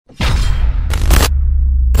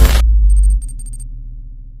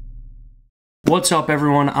What's up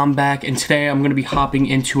everyone, I'm back and today I'm going to be hopping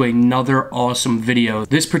into another awesome video.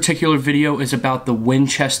 This particular video is about the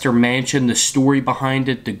Winchester mansion, the story behind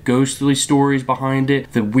it, the ghostly stories behind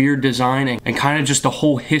it, the weird design, and kind of just the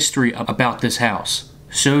whole history about this house.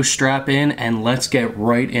 So strap in and let's get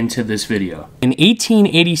right into this video. In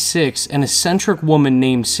 1886, an eccentric woman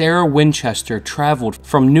named Sarah Winchester traveled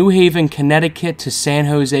from New Haven, Connecticut to San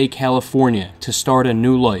Jose, California to start a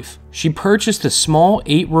new life. She purchased a small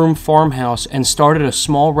 8-room farmhouse and started a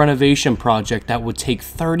small renovation project that would take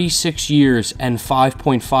 36 years and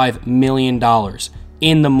 $5.5 million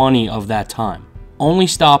in the money of that time, only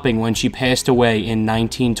stopping when she passed away in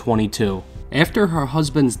 1922. After her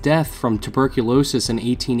husband's death from tuberculosis in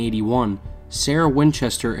 1881, Sarah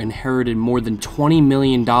Winchester inherited more than $20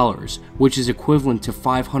 million, which is equivalent to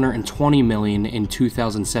 $520 million in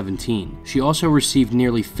 2017. She also received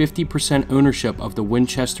nearly 50% ownership of the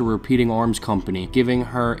Winchester Repeating Arms Company, giving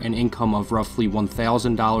her an income of roughly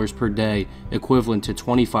 $1,000 per day, equivalent to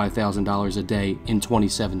 $25,000 a day in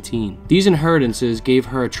 2017. These inheritances gave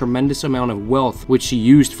her a tremendous amount of wealth, which she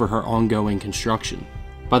used for her ongoing construction.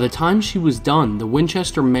 By the time she was done, the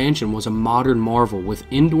Winchester mansion was a modern marvel with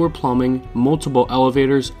indoor plumbing, multiple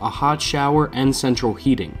elevators, a hot shower, and central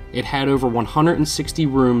heating. It had over 160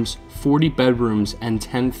 rooms, 40 bedrooms, and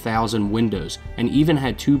 10,000 windows, and even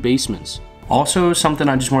had 2 basements. Also, something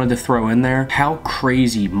I just wanted to throw in there, how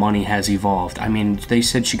crazy money has evolved. I mean, they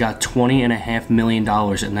said she got $20.5 million,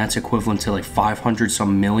 and that's equivalent to like 500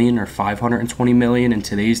 some million or 520 million in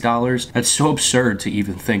today's dollars. That's so absurd to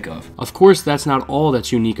even think of. Of course, that's not all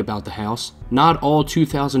that's unique about the house. Not all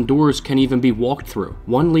 2,000 doors can even be walked through.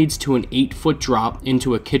 One leads to an 8-foot drop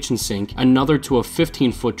into a kitchen sink, another to a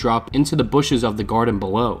 15-foot drop into the bushes of the garden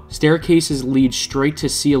below. Staircases lead straight to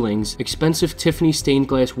ceilings. Expensive Tiffany stained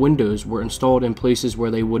glass windows were installed in places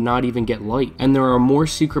where they would not even get light, and there are more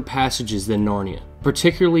secret passages than Narnia.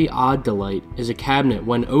 Particularly odd delight is a cabinet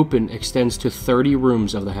when open extends to 30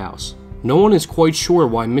 rooms of the house. No one is quite sure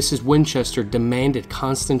why Mrs. Winchester demanded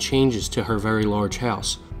constant changes to her very large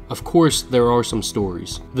house. Of course, there are some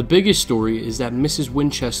stories. The biggest story is that Mrs.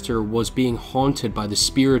 Winchester was being haunted by the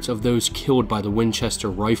spirits of those killed by the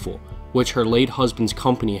Winchester rifle, which her late husband's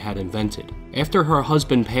company had invented. After her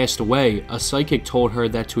husband passed away, a psychic told her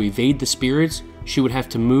that to evade the spirits, she would have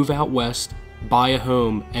to move out west, buy a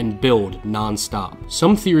home, and build non-stop.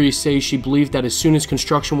 Some theories say she believed that as soon as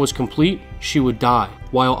construction was complete, she would die,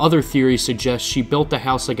 while other theories suggest she built the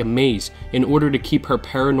house like a maze in order to keep her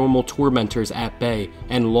paranormal tormentors at bay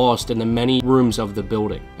and lost in the many rooms of the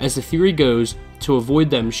building. As the theory goes, to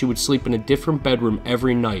avoid them, she would sleep in a different bedroom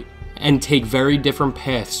every night and take very different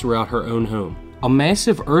paths throughout her own home. A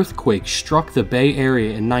massive earthquake struck the Bay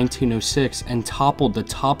Area in 1906 and toppled the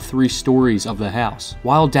top 3 stories of the house,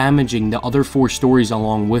 while damaging the other 4 stories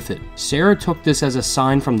along with it. Sarah took this as a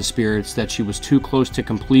sign from the spirits that she was too close to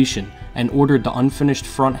completion and ordered the unfinished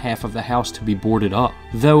front half of the house to be boarded up.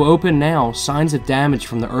 Though open now, signs of damage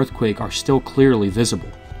from the earthquake are still clearly visible.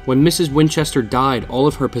 When Mrs. Winchester died, all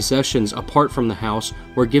of her possessions apart from the house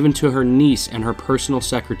were given to her niece and her personal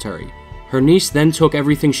secretary. Her niece then took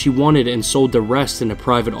everything she wanted and sold the rest in a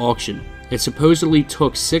private auction. It supposedly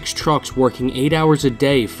took 6 trucks working 8 hours a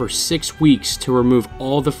day for 6 weeks to remove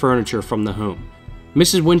all the furniture from the home.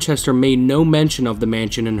 Mrs. Winchester made no mention of the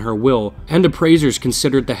mansion in her will, and appraisers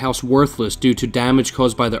considered the house worthless due to damage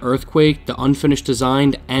caused by the earthquake, the unfinished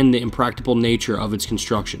design, and the impractical nature of its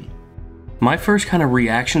construction. My first kind of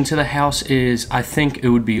reaction to the house is I think it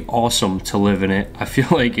would be awesome to live in it. I feel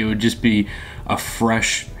like it would just be a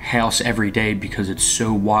fresh house every day because it's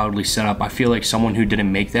so wildly set up. I feel like someone who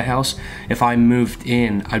didn't make the house, if I moved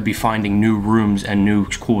in, I'd be finding new rooms and new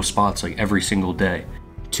cool spots like every single day.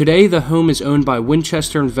 Today, the home is owned by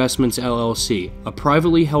Winchester Investments LLC, a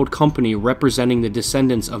privately held company representing the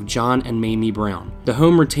descendants of John and Mamie Brown. The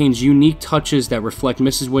home retains unique touches that reflect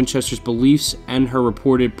Mrs. Winchester's beliefs and her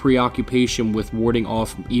reported preoccupation with warding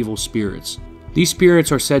off evil spirits. These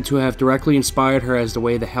spirits are said to have directly inspired her as the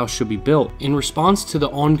way the house should be built. In response to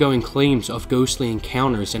the ongoing claims of ghostly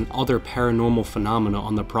encounters and other paranormal phenomena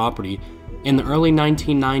on the property, in the early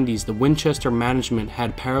 1990s, the Winchester management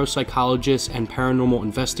had parapsychologist and paranormal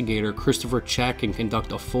investigator Christopher Chackin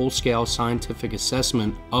conduct a full-scale scientific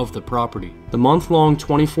assessment of the property. The month-long,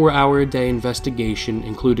 24-hour-a-day investigation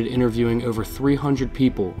included interviewing over 300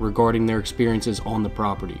 people regarding their experiences on the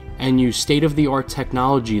property, and used state-of-the-art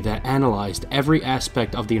technology that analyzed every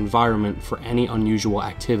aspect of the environment for any unusual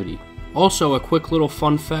activity. Also, a quick little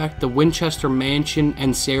fun fact, the Winchester mansion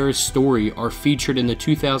and Sarah's story are featured in the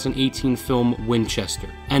 2018 film Winchester,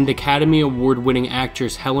 and Academy Award-winning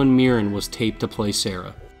actress Helen Mirren was taped to play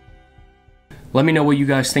Sarah. Let me know what you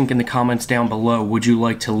guys think in the comments down below. Would you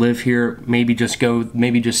like to live here? Maybe just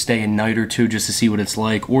stay a night or two just to see what it's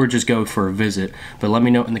like, or just go for a visit. But let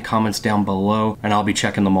me know in the comments down below, and I'll be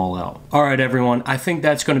checking them all out. Alright everyone, I think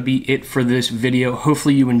that's going to be it for this video.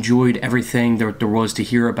 Hopefully you enjoyed everything there was to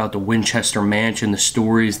hear about the Winchester Mansion, the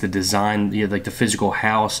stories, the design, like the physical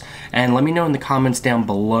house. And let me know in the comments down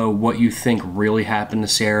below what you think really happened to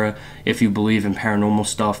Sarah. If you believe in paranormal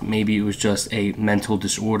stuff, maybe it was just a mental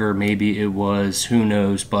disorder, maybe it was, who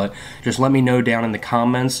knows, but just let me know down in the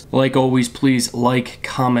comments. Like always, please like,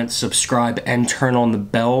 comment, subscribe, and turn on the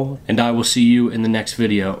bell, and I will see you in the next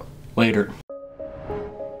video. Later.